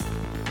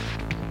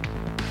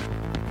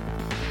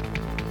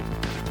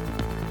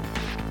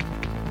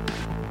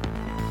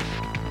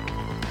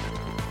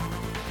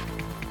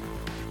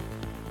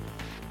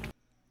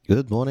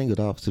Good morning, good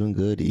afternoon,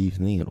 good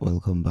evening, and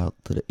welcome back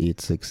to the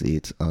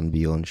 868 and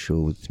Beyond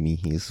show with me,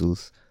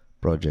 Jesus,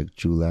 Project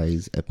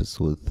July's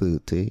episode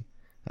 30.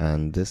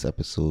 And this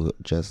episode,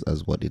 just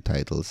as what the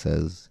title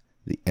says,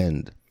 the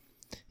end.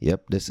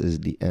 Yep, this is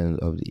the end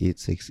of the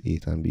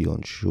 868 and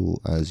Beyond show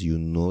as you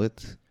know it.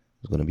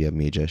 There's going to be a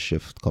major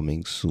shift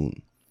coming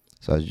soon.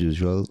 So as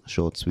usual,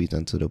 short, sweet,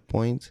 and to the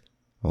point.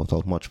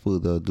 Without much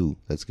further ado,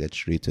 let's get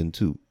straight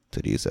into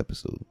today's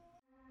episode.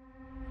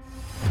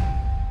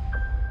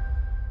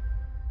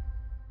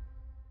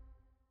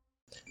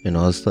 I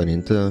was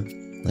starting to,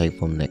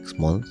 from next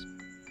month,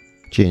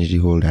 change the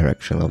whole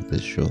direction of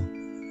this show.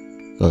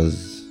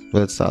 Because,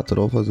 it started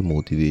off as a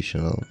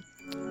motivational,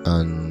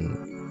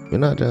 and we're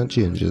not trying to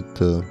change it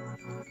to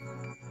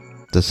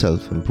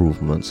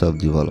self-improvement,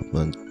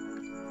 self-development.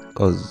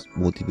 Because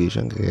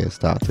motivation can get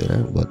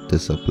started, but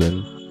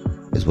discipline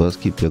is what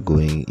keeps you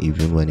going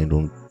even when you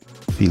don't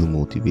feel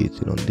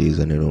motivated. On days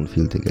when you don't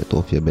feel to get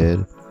off your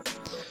bed,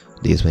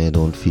 days when you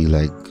don't feel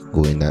like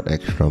going that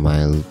extra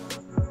mile,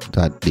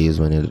 that days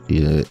when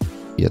you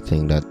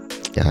think that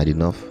you had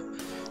enough.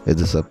 The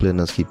discipline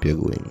has keep you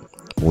going.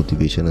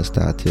 Motivation is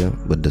start here,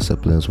 but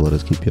discipline is what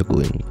has keep you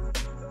going.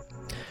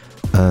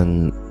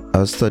 And I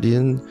was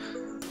studying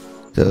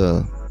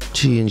to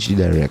change the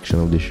direction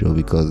of the show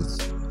because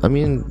I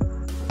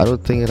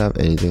don't think I have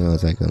anything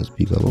else I can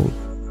speak about.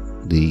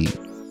 The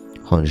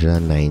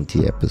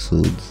 190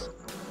 episodes,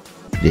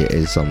 there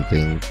is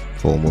something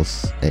for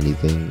almost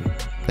anything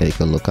that you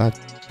can look at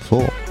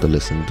to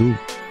listen to.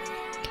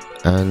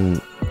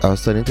 And I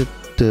was starting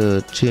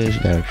to change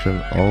direction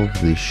of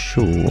the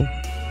show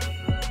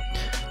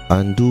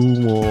and do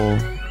more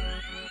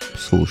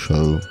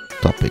social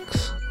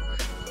topics.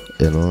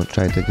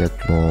 Try to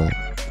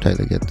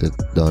get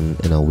it done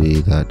in a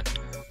way that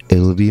it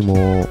will be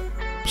more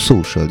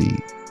socially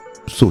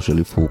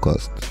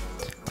focused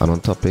and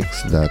on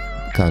topics that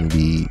can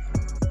be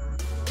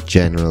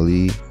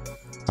generally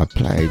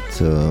applied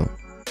to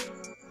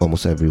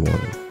almost everyone,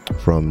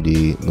 from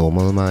the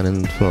normal man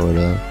in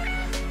Florida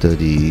to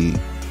the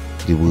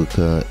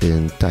worker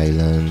in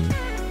Thailand,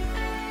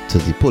 to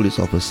the police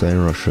officer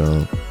in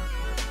Russia,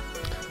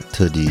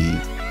 to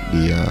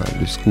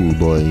the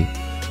schoolboy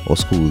or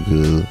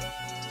schoolgirl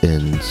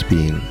in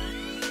Spain.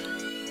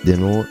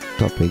 There are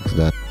topics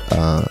that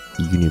are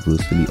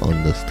universally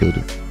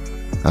understood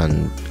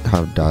and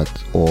have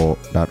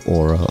that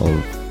aura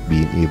of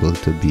being able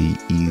to be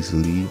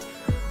easily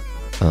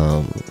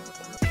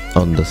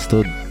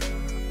understood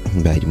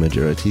by the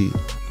majority.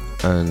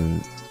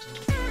 And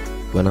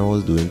when I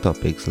was doing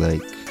topics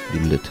like the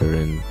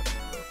littering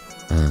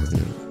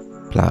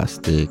and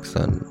plastics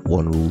and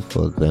one rule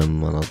for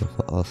them, another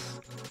for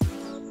us,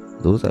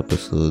 those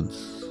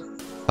episodes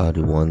are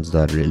the ones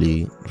that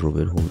really drove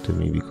it home to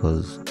me,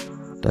 because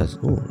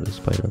the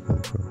spider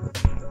come from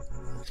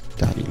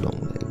daddy long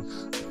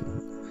legs.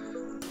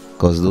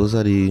 Because those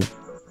are the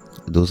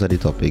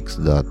topics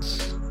that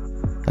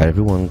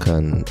everyone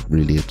can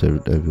relate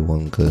to.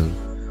 Everyone can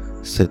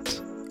sit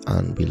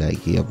and be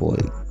like, yeah boy,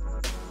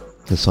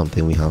 it's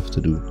something we have to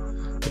do,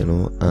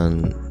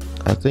 and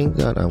I think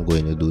that I'm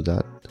going to do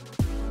that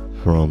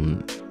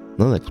from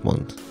not next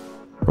month,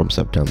 from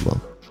September,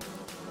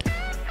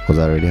 because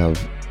I already have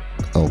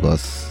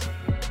August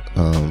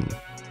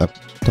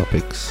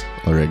topics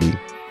already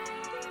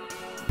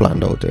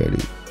planned out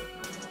already.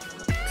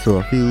 So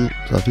I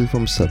feel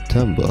from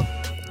September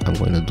I'm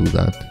going to do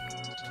that.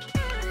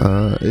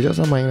 It's just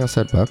a minor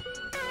setback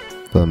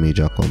for a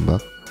major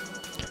comeback.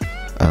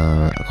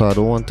 Cause I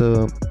don't want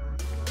to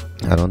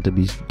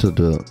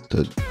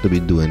be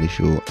doing the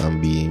show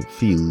and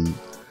feel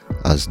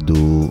as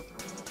though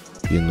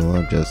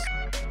I'm just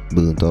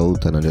burnt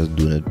out and I'm just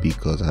doing it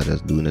because I'm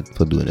just doing it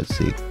for doing its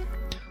sake.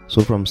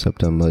 So from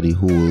September, the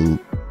whole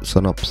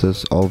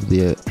synopsis of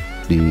the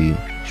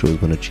show is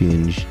going to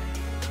change.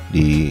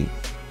 The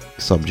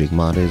subject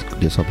matter is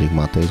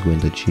going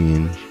to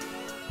change.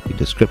 The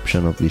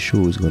description of the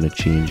show is going to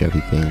change.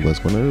 Everything was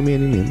going to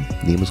remain the name.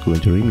 The name is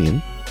going to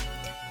remain.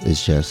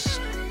 It's just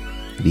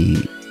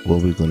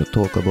what we're going to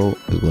talk about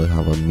is going to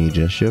have a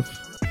major shift,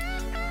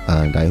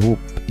 and I hope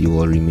you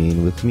all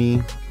remain with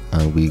me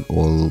and we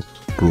all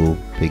grow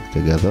big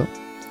together.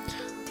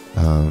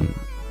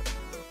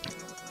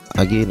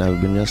 Again, I've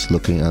been just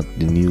looking at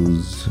the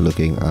news,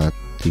 looking at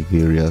the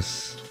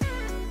various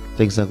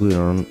things that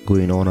are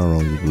going on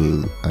around the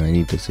world, and I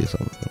need to say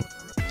something.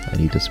 I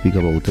need to speak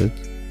about it.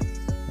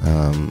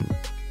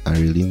 I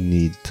really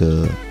need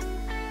to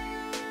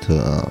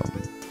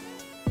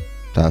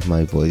have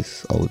my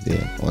voice out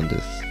there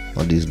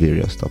on these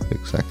various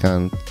topics. I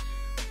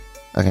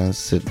can't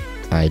sit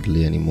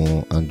idly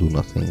anymore and do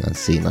nothing and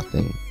say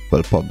nothing,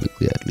 well,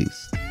 publicly at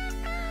least.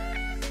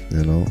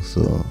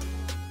 So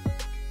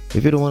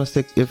if you don't want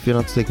to if you're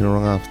not sticking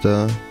around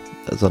after,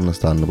 that's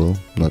understandable.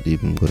 Not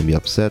even going to be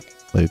upset.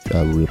 But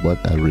I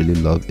really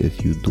love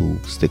if you do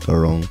stick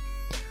around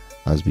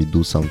as we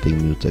do something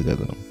new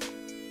together.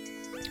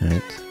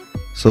 Alright.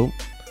 So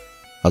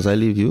as I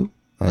leave you,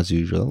 as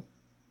usual,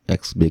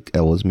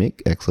 always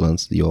make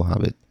excellence your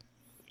habit.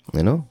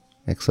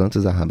 Excellence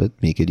is a habit.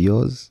 Make it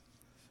yours.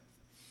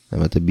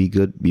 Remember to be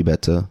good, be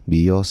better, be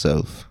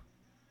yourself.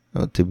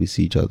 Until we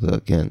see each other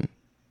again,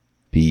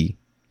 be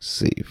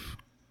safe.